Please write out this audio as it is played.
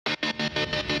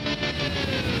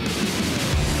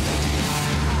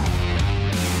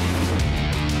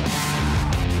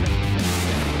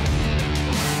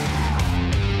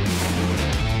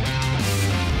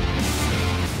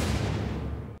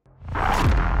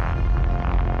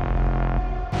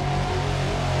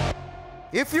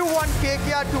If you want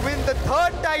KKR to win the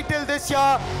third title this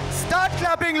year, start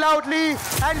clapping loudly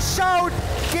and shout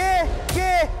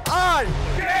KKR!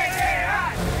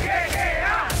 KKR!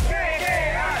 KKR!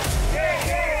 KKR!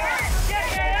 KKR!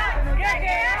 KKR!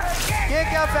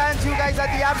 KKR fans, you guys are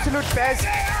the absolute best.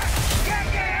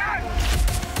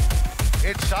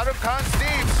 It's Shah Rukh Khan's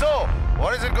team. So,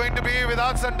 what is it going to be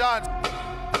without some dance?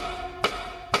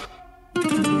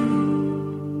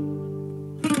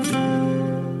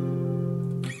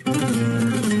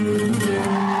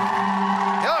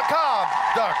 Here come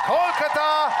the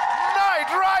Kolkata Knight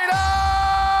Riders!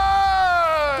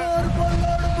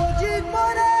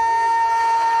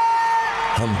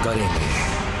 हम करेंगे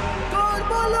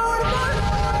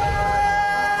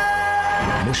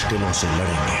मुश्किलों से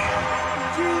लड़ेंगे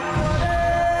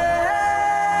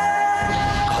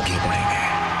आगे बढ़ेंगे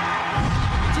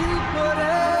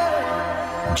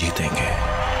जीतेंगे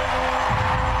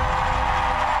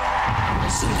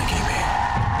जिंदगी में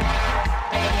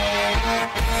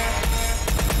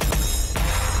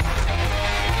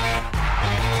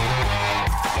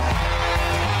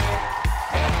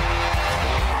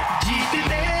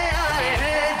जीतने आए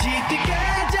हैं जीत के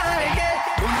जाएंगे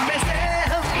उनमें से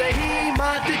हम नहीं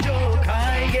मात जो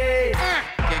खाएंगे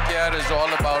KKR is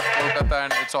all about Kolkata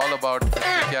and it's all about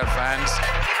KKR fans.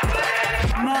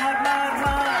 मार मार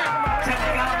मार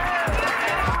छक्का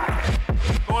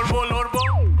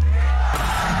Goal.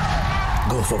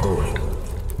 Go for gold.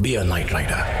 Be a Knight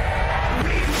Rider.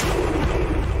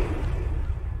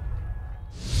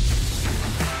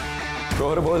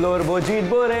 और बोलो जीत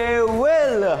बोले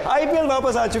वेल आईपीएल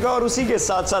वापस आ चुका और उसी के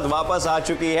साथ साथ वापस आ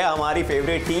चुकी है हमारी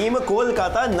favourite team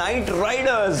Kolkata night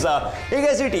Riders. एक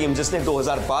ऐसी टीम जिसने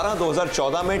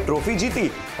 2012-2014 में ट्रॉफी जीती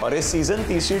और इस सीजन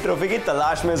तीसरी ट्रॉफी की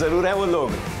तलाश में जरूर है वो लोग।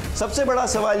 सबसे बड़ा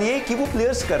सवाल ये कि वो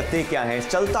प्लेयर्स करते क्या हैं,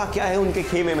 चलता क्या है उनके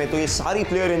खेमे में। तो ये सारी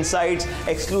प्लेयर इनसाइट्स,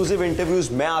 एक्सक्लूसिव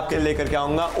इंटरव्यूज मैं आपके लिए लेकर के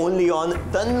आऊंगा only on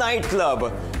the night club.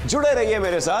 जुड़े रहिए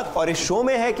मेरे साथ और इस शो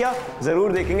में है क्या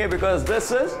जरूर देखेंगे because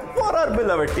this is for our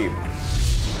beloved team.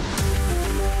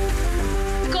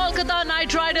 Kolkata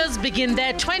Knight Riders begin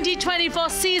their 2024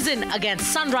 season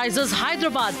against Sunrisers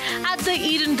Hyderabad at the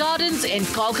Eden Gardens in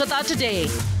Kolkata today.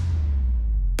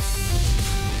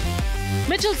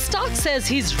 Mitchell Starc says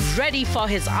he's ready for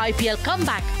his IPL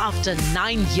comeback after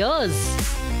 9 years.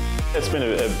 It's been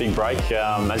a big break.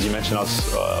 As you mentioned, I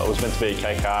was meant to be at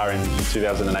KKR in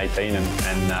 2018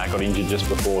 and got injured just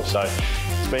before. So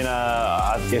it's been,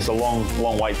 I guess, a long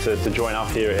wait to join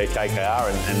up here at KKR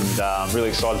and really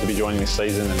excited to be joining this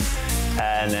season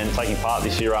and taking part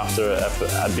this year after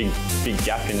a big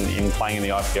gap in playing in the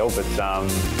IPL. But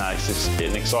it's just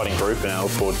an exciting group and I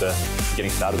look forward to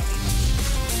getting started.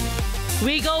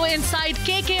 We go inside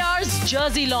KKR's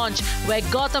jersey launch, where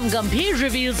Gambhir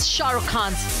reveals Shah Rukh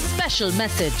Khan's special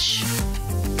message.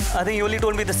 I think he only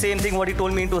told me the same thing what he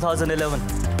told me in 2011.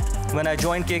 When I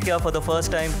joined KKR for the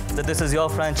first time, that this is your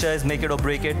franchise, make it or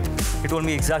break it. He told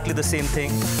me exactly the same thing.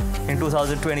 In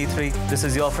 2023, this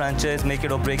is your franchise, make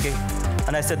it or break it.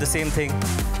 And I said the same thing,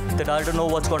 that I don't know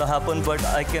what's going to happen, but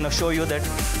I can assure you that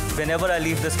whenever I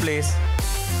leave this place,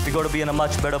 we're going to be in a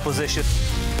much better position.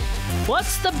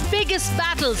 What's the biggest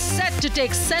battle set to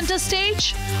take center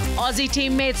stage? Aussie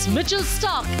teammates Mitchell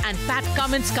Starc and Pat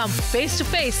Cummins come face to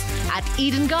face at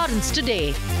Eden Gardens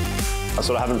today. I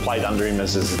sort of haven't played under him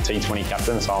as a T20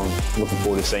 captain, so I'm looking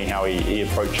forward to seeing how he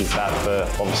approaches that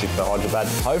obviously for Hyderabad.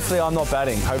 Hopefully I'm not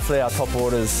batting. Hopefully our top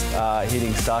order's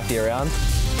hitting Starkey around.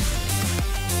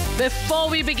 Before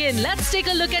we begin, let's take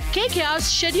a look at KKR's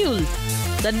schedule.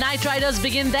 The Knight Riders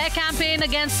begin their campaign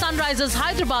against Sunrisers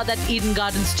Hyderabad at Eden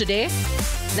Gardens today.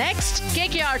 Next,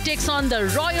 KKR takes on the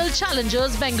Royal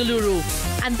Challengers Bengaluru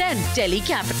and then Delhi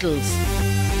Capitals.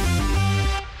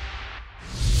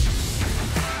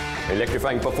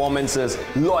 Electrifying performances,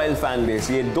 loyal fan base,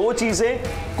 ये दो चीजें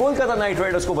Kolkata night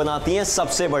Riders को बनाती हैं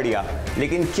सबसे बढ़िया।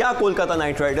 लेकिन क्या कोलकाता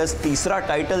नाइट राइडर्स तीसरा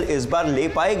टाइटल इस बार ले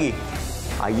पाएगी?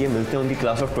 आइए मिलते हैं उनकी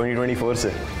क्लास ऑफ 2024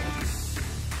 से।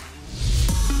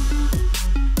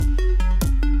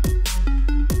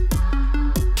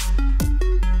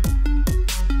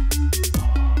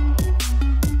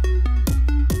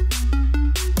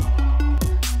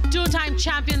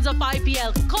 Champions of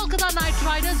IPL, Kolkata Knight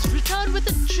Riders return with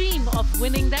a dream of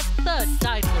winning their third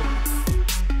title.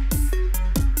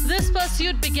 This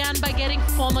pursuit began by getting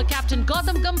former captain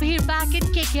Gambhir back in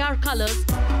KKR colours,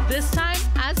 this time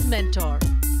as mentor.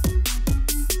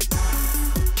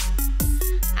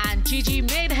 And GG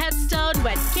made heads turn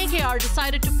when KKR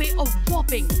decided to pay a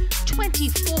whopping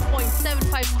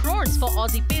 24.75 crores for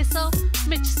Aussie pacer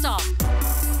Mitch Starc,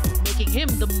 making him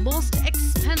the most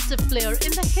expensive player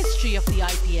in the history of the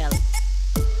IPL.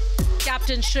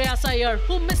 Captain Shreyas Iyer,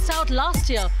 who missed out last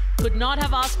year, could not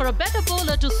have asked for a better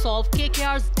bowler to solve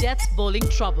KKR's death bowling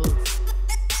troubles.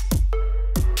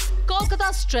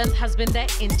 Kolkata's strength has been their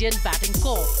Indian batting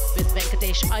core, with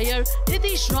Venkatesh Iyer,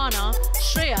 Nitish Rana,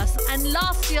 Shreyas and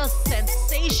last year's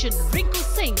sensation Rinku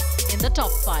Singh in the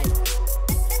top 5.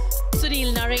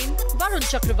 Sunil Narine, Varun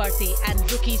Chakravarti and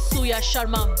rookie Suya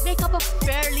Sharma make up a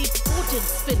fairly potent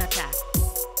spin attack.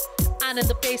 And in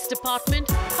the pace department,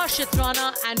 Harshit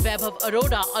Rana and Vaibhav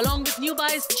Arora, along with new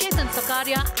buys Chetan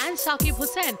Sakaria and Saqib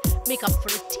Hussain, make up for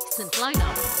a decent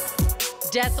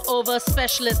lineup. Death over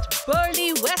specialist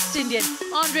burly West Indian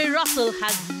Andre Russell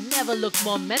has never looked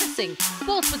more menacing,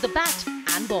 both with the bat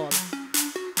and ball.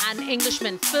 And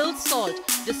Englishman Phil Salt,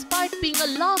 despite being a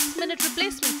last-minute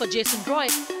replacement for Jason Roy,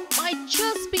 might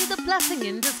just be the blessing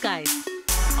in disguise.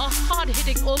 A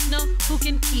hard-hitting opener who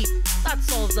can keep, that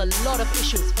solves a lot of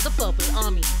issues for the Purple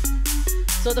Army.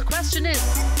 So the question is,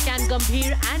 can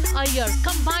Gambhir and Iyer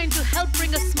combine to help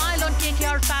bring a smile on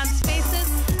KKR fans' faces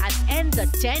and end the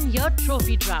 10-year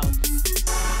trophy drought?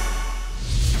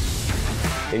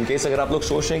 In case अगर आप लोग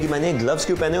सोच रहे हैं कि मैंने gloves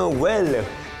क्यों पहने हो, वेल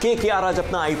KKR आज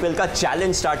अपना IPL का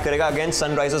चैलेंज स्टार्ट करेगा अगेंस्ट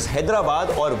सनराइजर्स हैदराबाद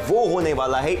और वो होने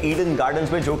वाला है ईडन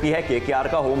गार्डन्स में, जो कि है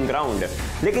KKR का होम ग्राउंड।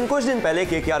 लेकिन कुछ दिन पहले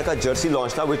KKR का जर्सी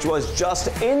लॉन्च था, which was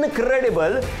just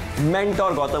incredible.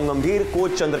 Mentor Gautam गंभीर,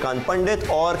 कोच चंद्रकांत पंडित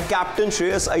और कैप्टन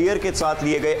श्रेयस अय्यर के साथ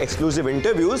लिए गए एक्सक्लूसिव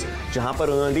इंटरव्यूज, जहां पर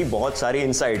उन्होंने दी बहुत सारी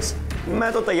इनसाइट्स।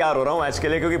 मैं तो तैयार हो रहा हूं मैच के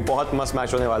लिए, क्योंकि बहुत मस्त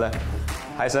मैच होने वाला है।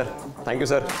 Hi sir, thank you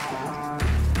sir.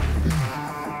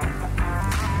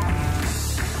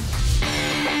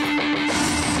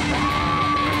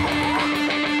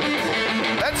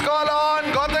 Let's call on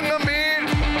Gautam Gambhir,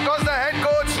 because the head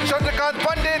coach Chandrakant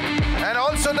Pandit and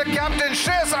also the captain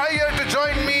Shreyas Iyer to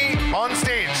join me on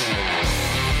stage.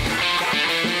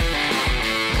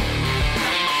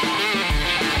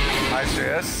 Hi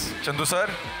Shreyas, Chandu sir,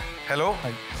 hello.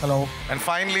 Hi. Hello. And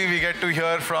finally we get to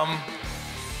hear from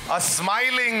a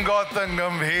smiling Gautam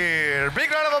Gambhir.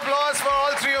 Big round of applause for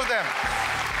all three of them.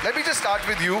 Let me just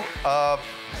start with you.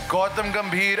 Gautam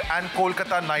Gambhir and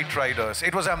Kolkata Knight Riders.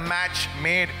 It was a match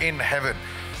made in heaven.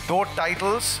 दो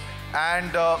titles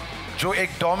and जो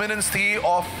एक dominance थी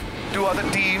of two other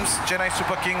teams, Chennai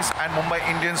Super Kings and Mumbai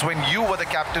Indians, when you were the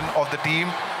captain of the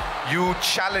team, you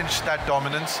challenged that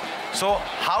dominance. So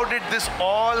how did this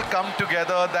all come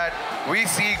together that we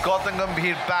see Gautam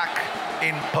Gambhir back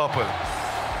in purple?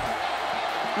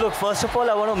 Look, first of all,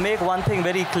 I want to make one thing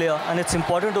very clear, and it's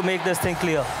important to make this thing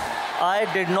clear. I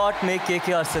did not make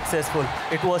KKR successful.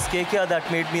 It was KKR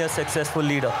that made me a successful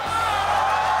leader.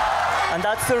 And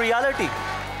that's the reality.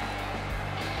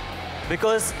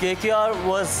 Because KKR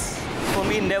was, for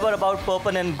me, never about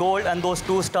purple and gold and those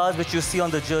 2 stars which you see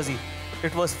on the jersey.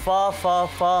 It was far, far,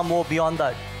 far more beyond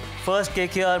that. First,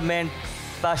 KKR meant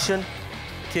passion.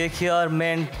 KKR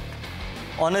meant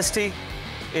honesty.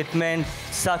 It meant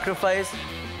sacrifice.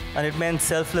 And it meant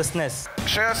selflessness.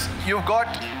 Shreyas, you've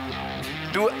got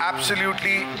 2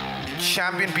 absolutely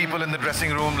champion people in the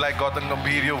dressing room like Gautam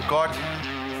Gambhir. You've got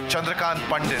Chandrakant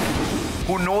Pandit,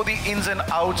 who know the ins and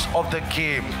outs of the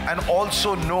game and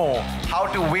also know how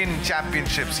to win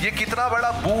championships. ये कितना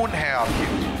बड़ा boon है आपके?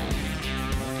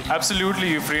 Absolutely,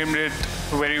 you framed it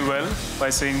very well by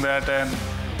saying that, and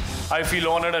I feel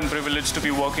honored and privileged to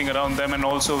be working around them, and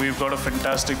also we've got a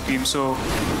fantastic team. So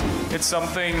it's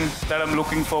something that I'm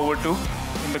looking forward to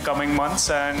in the coming months,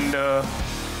 and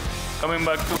coming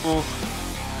back to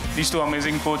these 2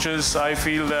 amazing coaches, I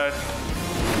feel that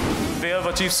they have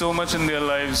achieved so much in their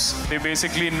lives. They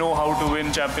basically know how to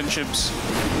win championships.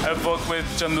 I've worked with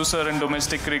Chandu sir in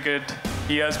domestic cricket.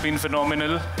 He has been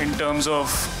phenomenal in terms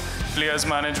of players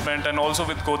management, and also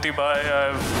with Koti Bhai,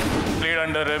 I've played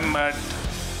under him at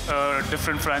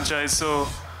different franchise. So,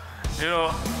 you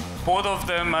know, both of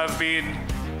them have been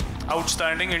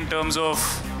outstanding in terms of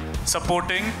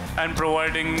supporting and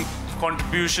providing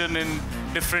contribution in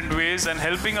different ways and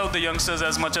helping out the youngsters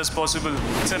as much as possible.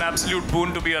 It's an absolute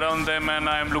boon to be around them, and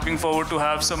I am looking forward to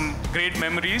have some great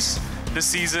memories this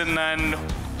season, and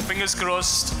fingers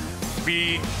crossed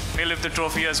we may lift the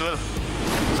trophy as well.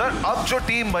 Sir, अब जो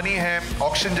team बनी है,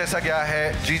 auction जैसा गया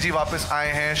है, जीजी वापस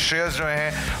आए हैं, श्रेयस जो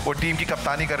हैं वो टीम की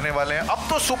कप्तानी करने वाले हैं, अब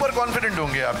तो सुपर कॉन्फिडेंट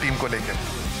होंगे आप टीम को लेकर।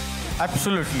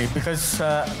 Absolutely, because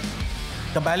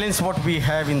the balance what we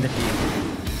have in the team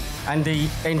and the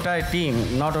entire team,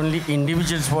 not only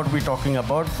individuals what we're talking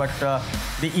about, but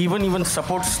the even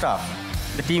support staff,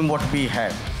 the team what we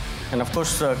have, and of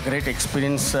course great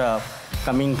experience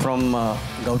coming from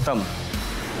Gautam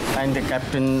and the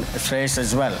captain Shreyas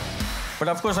as well. But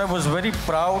of course I was very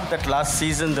proud that last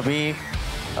season the way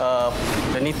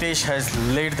the Nitesh has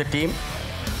led the team,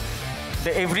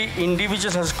 every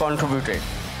individual has contributed.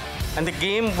 And the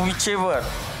game, whichever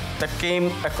that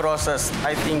came across us,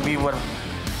 I think we were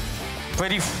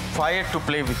very fired to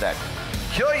play with that.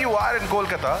 Here you are in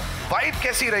Kolkata. Vibe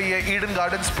कैसी रही है Eden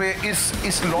Gardens पे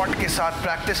इस lot के साथ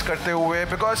practice करते हुए?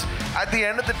 Because at the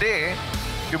end of the day,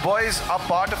 you boys are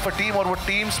part of a team और वो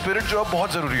team spirit जो है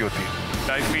बहुत ज़रूरी होती है.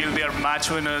 I feel they are match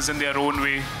winners in their own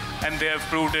way, and they have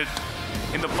proved it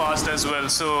in the past as well.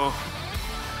 So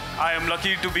I am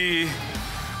lucky to be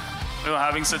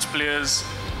having such players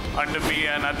under me,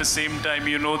 and at the same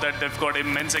time, that they've got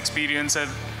immense experience and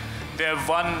they have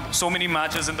won so many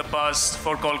matches in the past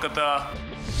for Kolkata.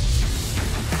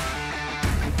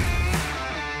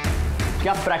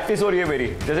 क्या practice हो रही है मेरी?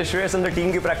 जैसे श्रेयस अंदर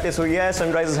team की practice हुई है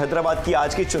सनराइजर्स हैदराबाद की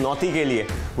आज की चुनौती के लिए।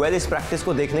 वेल इस प्रैक्टिस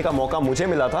को देखने का मौका मुझे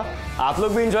मिला था, आप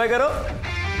लोग भी एंजॉय करो।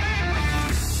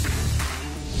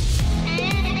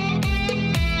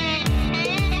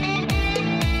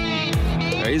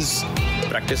 गाइस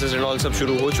प्रैक्टिस एंड ऑल सब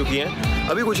शुरू हो चुकी हैं।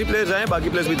 अभी कुछ ही प्लेयर्स आए हैं, बाकी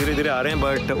प्लेयर्स भी धीरे धीरे आ रहे हैं,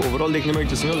 बट ओवरऑल देखने में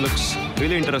जिसमें लुक्स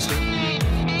रियली इंटरेस्टिंग।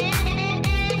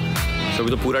 अभी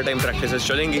तो पूरा टाइम प्रैक्टिसेस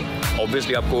चलेंगी।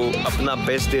 ऑब्वियसली आपको अपना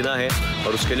बेस्ट देना है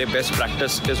और उसके लिए best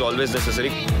practice is always necessary.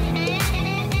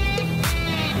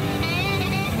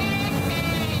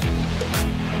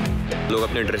 लोग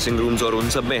अपने ड्रेसिंग रूम्स और उन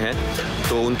सब में हैं,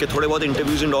 तो उनके थोड़े बहुत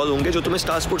इंटरव्यूज एंड ऑल होंगे जो तुम्हें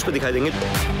स्टार स्पोर्ट्स पे दिखाई देंगे।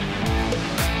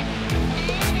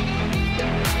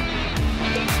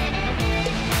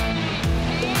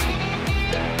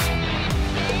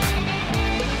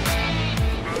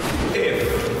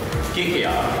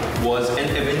 KKR was an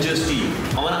Avengers team.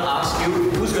 I want to ask you,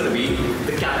 who's going to be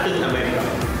the Captain America?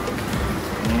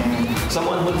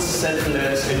 Someone who's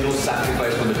selfless and no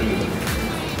sacrifice for the team.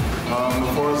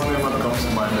 The first name that comes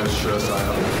to mind is Shreyas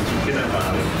Iyer.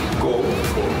 Go.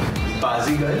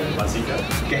 Bazigar.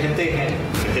 कहते हैं.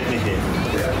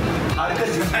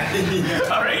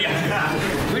 Alright.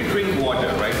 We drink water,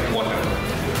 right? Water.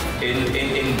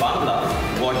 In Bangla,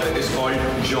 water is called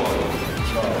joy.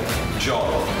 Joy.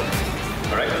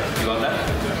 Alright, you got that?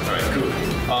 Yeah. Alright, cool.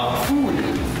 Food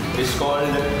is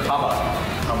called khabar.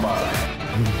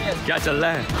 क्या चल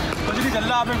रहा है? कुछ नहीं चल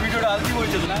रहा, आपने वीडियो डाल दी,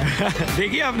 वही चल रहा है।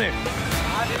 देखिए आपने?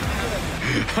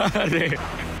 अरे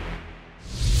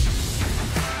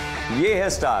ये है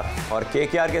स्टार और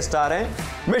केकेआर के स्टार हैं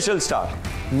मिशेल स्टार्क।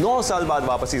 9 साल बाद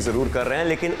वापसी जरूर कर रहे हैं,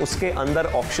 लेकिन उसके अंदर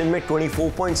ऑक्शन में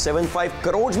 24.75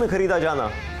 करोड़ में खरीदा जाना।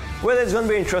 Well, it's going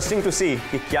to be interesting to see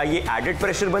कि क्या ये एडेड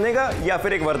प्रेशर बनेगा या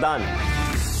फिर एक वरदान।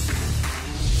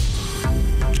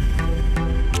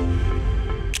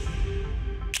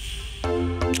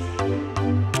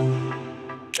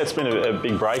 It's been a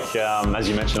big break. As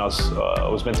you mentioned, I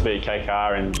was meant to be at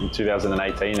KKR in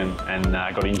 2018 and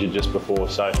got injured just before.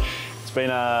 So it's been,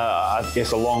 I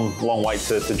guess, a long wait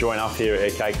to join up here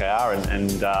at KKR,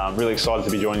 and really excited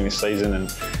to be joining this season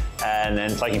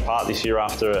and taking part this year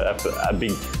after a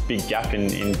big gap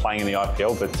in playing in the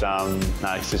IPL. But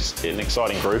no, it's just an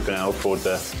exciting group, and I look forward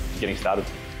to getting started.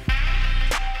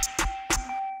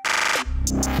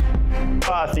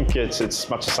 I think it's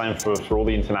much the same for all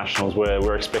the internationals.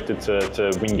 We're expected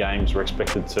to win games. We're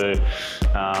expected to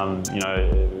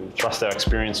trust our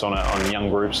experience on young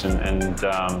groups, and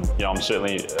I'm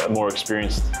certainly a more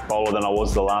experienced bowler than I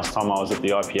was the last time I was at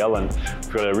the IPL, and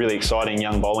we've got a really exciting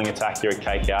young bowling attack here at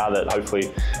KKR that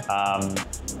hopefully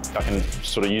I can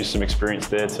sort of use some experience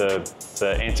there to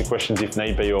answer questions if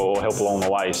need be or help along the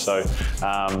way. So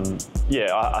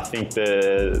I think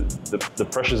the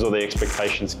pressures or the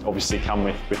expectations obviously come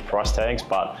with price tags,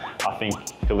 but I think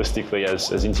holistically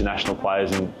as international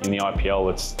players in the IPL,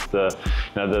 it's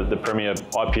the premier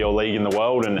IPL league in the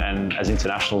world, and as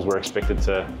internationals we're expected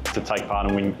to take part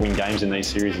and win games in these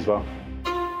series as well.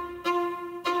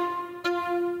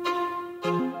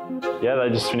 Yeah, they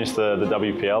just finished the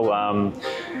WPL.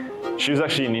 She was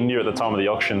actually in India at the time of the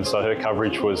auction, so her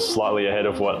coverage was slightly ahead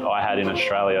of what I had in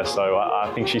Australia. So I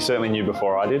think she certainly knew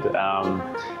before I did.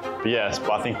 But yes,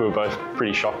 I think we were both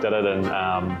pretty shocked at it and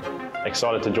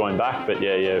excited to join back. But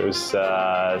yeah, it was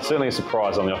certainly a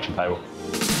surprise on the auction table.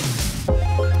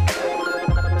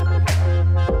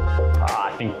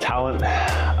 I think talent,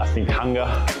 I think hunger.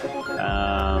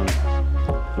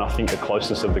 And I think the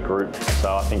closeness of the group.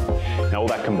 So I think all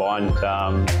that combined,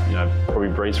 probably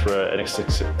breeds for a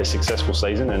successful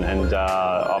season. And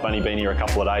I've only been here a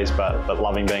couple of days, but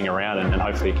loving being around, and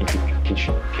hopefully it can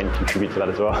contribute to that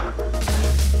as well.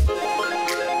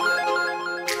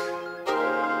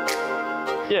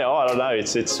 Yeah, I don't know.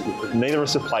 It's neither of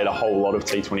us have played a whole lot of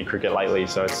T20 cricket lately,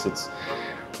 so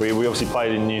we obviously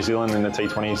played in New Zealand in the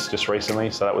T20s just recently.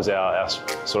 So that was our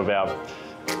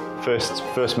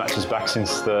first matches back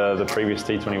since the previous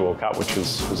T20 World Cup, which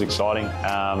was exciting.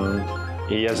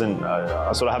 He hasn't.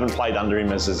 I sort of haven't played under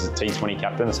him as a T20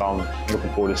 captain, so I'm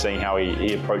looking forward to seeing how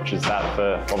he approaches that.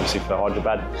 Obviously for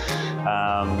Hyderabad,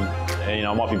 you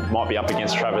know, might be up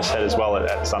against Travis Head as well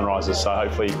at Sunrisers. So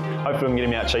hopefully we can get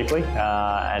him out cheaply,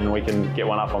 and we can get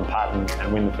one up on Pat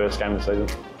and win the first game of the season.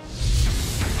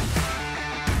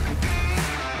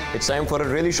 It's time for a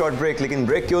really short break, लेकिन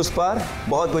break के उस पार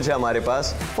बहुत कुछ है हमारे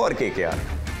पास for KKR.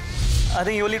 I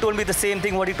think he only told me the same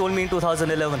thing what he told me in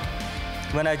 2011.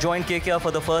 When I joined KKR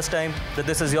for the first time, that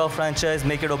this is your franchise,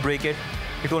 make it or break it.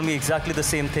 He told me exactly the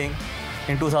same thing.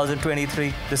 In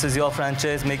 2023, this is your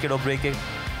franchise, make it or break it.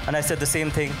 And I said the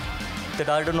same thing, that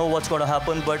I don't know what's going to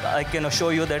happen, but I can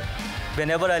assure you that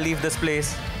whenever I leave this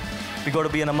place, we're going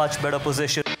to be in a much better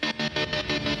position.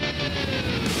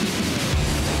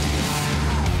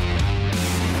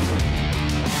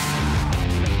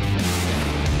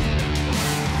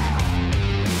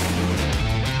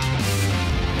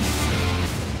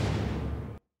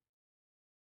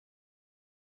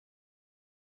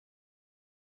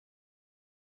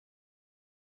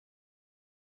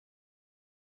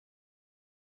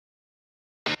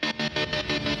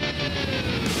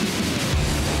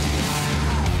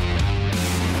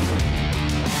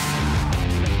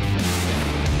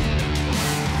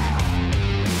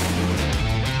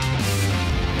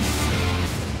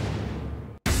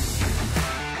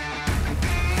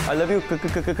 I love you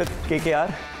KKR.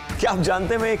 क्या आप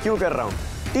जानते हैं मैं क्यों कर रहा हूँ?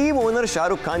 Team owner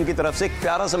Shahrukh Khan की तरफ से एक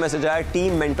प्यारा सा मैसेज आया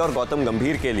टीम मेंटोर गौतम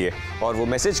गंभीर के लिए, और वो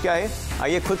मैसेज क्या है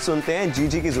आइए खुद सुनते हैं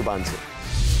जीजी की जुबान से।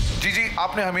 जीजी,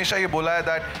 आपने हमेशा ये बोला है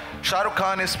that Shahrukh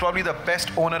Khan is probably the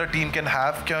best owner a team can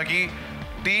have, क्योंकि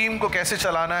टीम को कैसे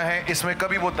चलाना है इसमें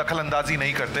कभी वो दखल अंदाजी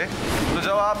नहीं करते। तो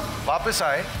जब आप वापस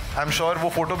आए, आई एम श्योर वो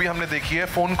फोटो भी हमने देखी है,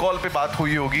 फोन कॉल पे बात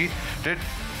हुई होगी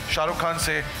शाहरुख खान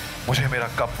से, मुझे मेरा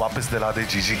कप वापस दिला दे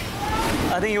जीजी।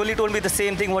 I think he only told me the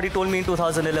same thing what he told me in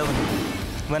 2011.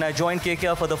 When I joined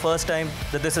KKR for the first time,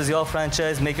 that this is your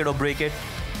franchise, make it or break it.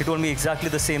 He told me exactly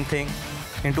the same thing.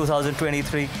 In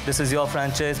 2023, this is your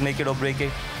franchise, make it or break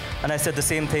it. And I said the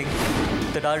same thing,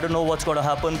 that I don't know what's going to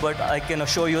happen, but I can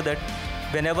assure you that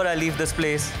whenever I leave this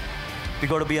place,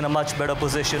 we're going to be in a much better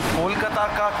position. Kolkata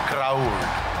का crowd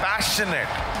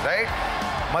passionate, right?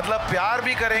 मतलब प्यार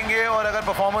भी करेंगे और अगर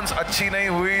performance अच्छी नहीं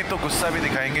हुई तो गुस्सा भी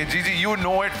दिखाएंगे। जीजी, you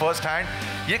know it first hand,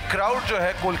 ये क्राउड जो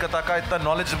है कोलकाता का इतना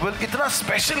नॉलेजेबल, इतना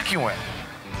स्पेशल क्यों है?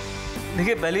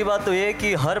 देखिए, पहली बात तो ये है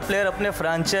कि हर प्लेयर अपने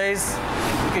फ्रैंचाइज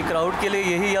के क्राउड के लिए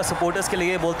यही या सपोर्टर्स के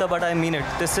लिए बोलता, but I mean it,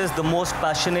 this is the most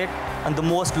passionate and the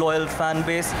most loyal fan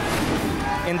base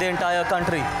in the entire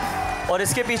country. और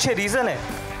इसके पीछे रीज़न है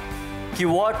कि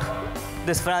what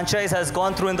this franchise has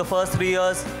gone through in the first 3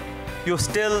 years, you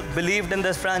still believed in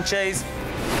this franchise.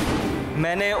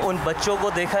 मैंने उन बच्चों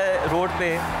को देखा है रोड पे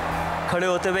खड़े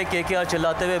होते हुए KKR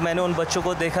चिल्लाते हुए, मैंने उन बच्चों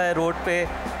को देखा है रोड पे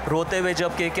रोते हुए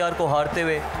जब KKR को हारते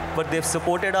हुए, but they've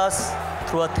supported us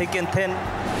through a thick and thin,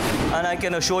 and I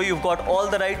can assure you, you've got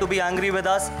all the right to be angry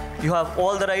with us, you have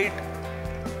all the right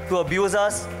to abuse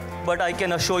us, but I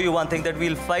can assure you one thing, that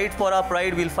we'll fight for our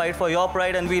pride, we'll fight for your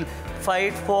pride, and we'll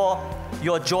fight for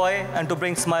your joy and to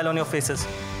bring smile on your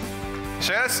faces.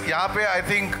 Shreyas, यहाँ पे I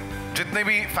think जितने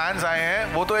भी fans आए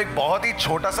हैं वो तो एक बहुत ही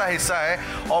छोटा सा हिस्सा है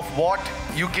of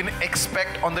what you can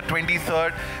expect on the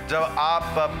 23rd, जब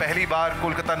आप पहली बार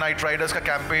कोलकाता नाइट राइडर्स का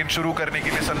कैंपेन शुरू करने के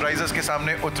लिए सनराइजर्स के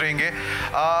सामने उतरेंगे।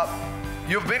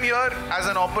 You've been here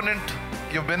as an opponent,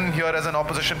 you've been here as an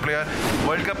opposition player.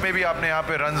 World cup में भी आपने यहाँ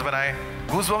पे रन्स बनाए।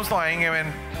 Goosebumps तो आएंगे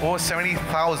when over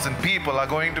 70,000 people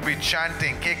are going to be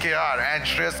chanting KKR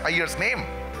and Shreyas Iyer's name.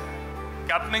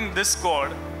 Captaining this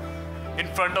squad in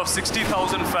front of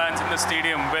 60,000 fans in the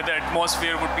stadium, where the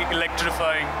atmosphere would be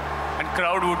electrifying and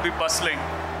crowd would be bustling.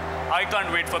 I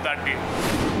can't wait for that day,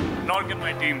 nor can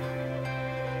my team.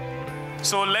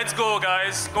 So let's go,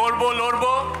 guys. Corbo,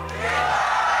 Lorbo.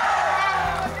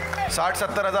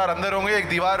 60-70 हज़ार अंदर होंगे, एक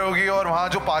दीवार होगी और वहाँ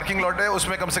जो parking lot है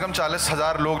उसमें कम से कम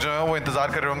 40,000 लोग जो हैं वो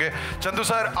इंतज़ार कर रहे होंगे। चंदू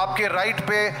सर, आपके राइट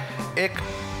पे एक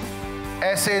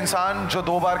ऐसे इंसान जो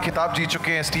 2 बार खिताब जीत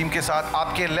चुके हैं इस टीम के साथ,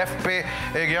 आपके लेफ्ट पे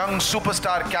एक यंग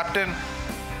सुपरस्टार कैप्टन,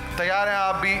 तैयार हैं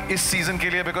आप भी इस सीजन के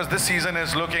लिए? Because this season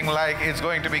is looking like it's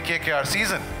going to be KKR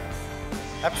season.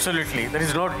 Absolutely, there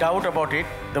is no doubt about it.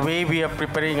 The way we are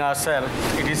preparing ourselves,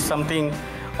 it is something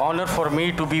honor for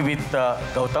me to be with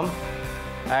Gautam,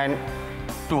 and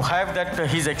to have that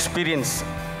his experience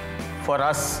for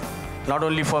us, not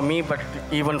only for me but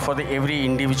even for the every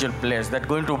individual players, that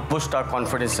going to boost our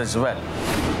confidence as well.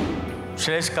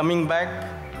 Shreyas coming back,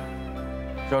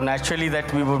 so naturally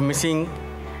that we were missing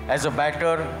as a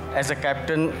batter, as a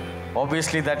captain,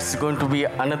 obviously that's going to be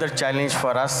another challenge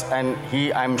for us, and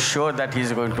I'm sure that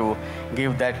he's going to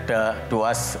give that to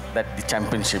us, that the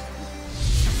championship.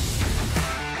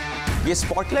 ये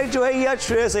spotlight जो है ये आज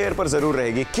श्रेयस अय्यर पर जरूर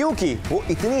रहेगी, क्योंकि वो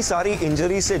इतनी सारी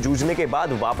इंजरी से जूझने के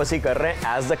बाद वापसी कर रहे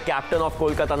हैं as the captain of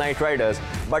Kolkata night Riders.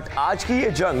 But आज की ये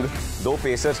जंग दो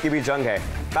पेसर्स की भी जंग है।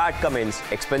 पैट कमिंस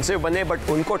एक्सपेंसिव बने, बट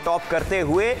उनको टॉप करते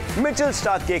हुए मिचेल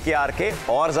स्टार्क केकेआर के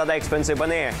और ज्यादा एक्सपेंसिव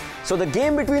बने हैं। So the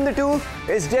game between the two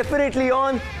is definitely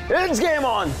on. It's game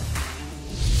on.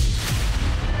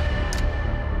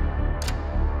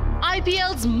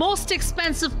 IPL's most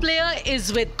expensive player is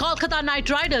with Kolkata Knight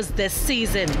Riders this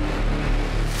season.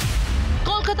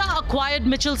 Kolkata acquired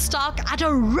Mitchell Starc at a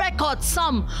record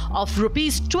sum of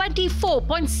rupees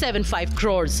 24.75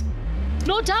 crores.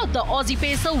 No doubt the Aussie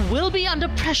pacer will be under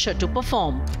pressure to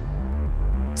perform.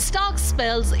 Starc's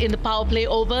spells in the power play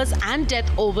overs and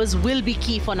death overs will be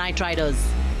key for Knight Riders.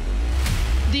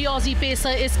 The Aussie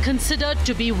pacer is considered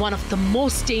to be one of the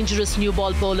most dangerous new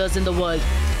ball bowlers in the world,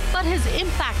 but his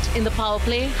impact in the power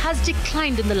play has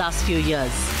declined in the last few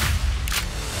years.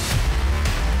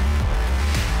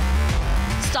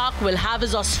 Starc will have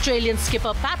his Australian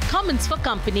skipper Pat Cummins for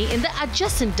company in the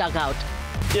adjacent dugout.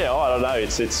 Yeah, I don't know.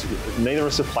 It's neither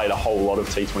of us have played a whole lot of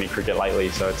T20 cricket lately,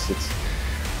 so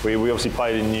we obviously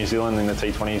played in New Zealand in the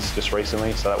T20s just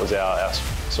recently, so that was our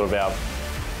sort of our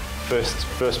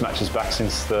first matches back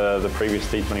since the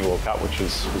previous T20 World Cup, which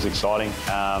was exciting.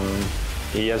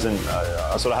 He hasn't.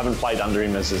 I sort of haven't played under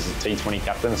him as a T20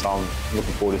 captain, so I'm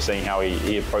looking forward to seeing how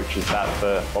he approaches that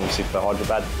obviously for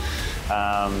Hyderabad.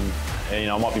 And,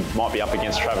 might be up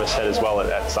against Travis Head as well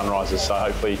at Sunrisers, so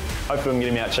hopefully we can get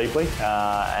him out cheaply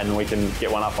and we can get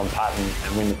one up on Pat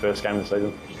and win the first game of the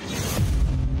season.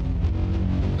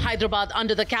 Hyderabad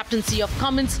under the captaincy of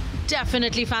Cummins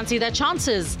definitely fancy their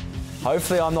chances.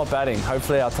 Hopefully I'm not batting.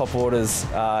 Hopefully our top order's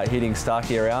hitting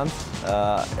Starkey around.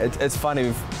 It's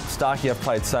funny, Starkey I've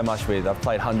played so much with. I've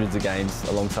played hundreds of games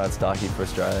alongside Starkey for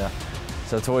Australia.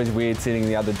 So it's always weird sitting in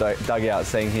the other dugout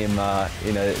seeing him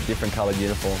in a different coloured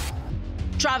uniform.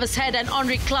 Travis Head and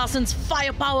Henrik Klaasen's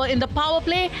firepower in the power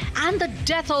play and the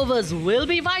death overs will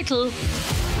be vital.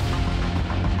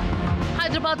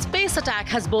 Hyderabad's pace attack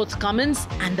has both Cummins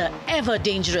and the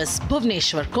ever-dangerous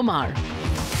Bhuvneshwar Kumar.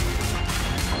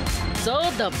 So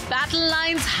the battle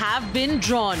lines have been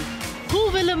drawn. Who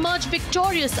will emerge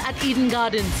victorious at Eden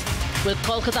Gardens? Will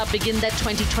Kolkata begin their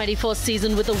 2024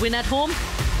 season with a win at home?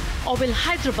 Or will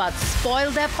Hyderabad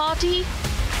spoil their party?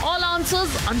 All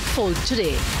answers unfold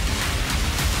today.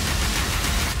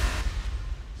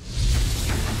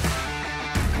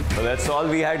 So that's all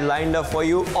we had lined up for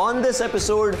you on this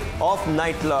episode of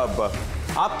Night Club.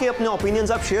 आपके अपने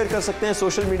opinions आप share कर सकते हैं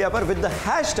social media पर with the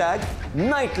hashtag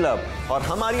night club, और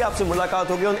हमारी आपसे मुलाकात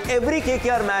होगी on every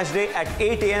KKR match day at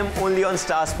 8 AM only on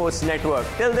star sports network.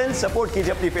 Till then support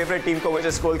कीजिए अपनी फेवरेट टीम को, which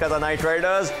is Kolkata night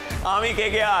Riders. आमी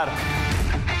KKR.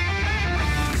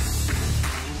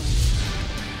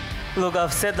 Look,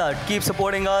 I've said that. Keep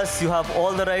supporting us. You have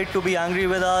all the right to be angry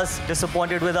with us,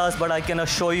 disappointed with us, but I can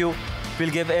assure you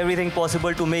we'll give everything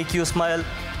possible to make you smile.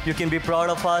 You can be proud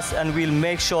of us, and we'll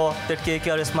make sure that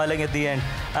KKR is smiling at the end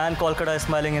and Kolkata is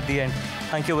smiling at the end.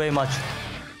 Thank you very much.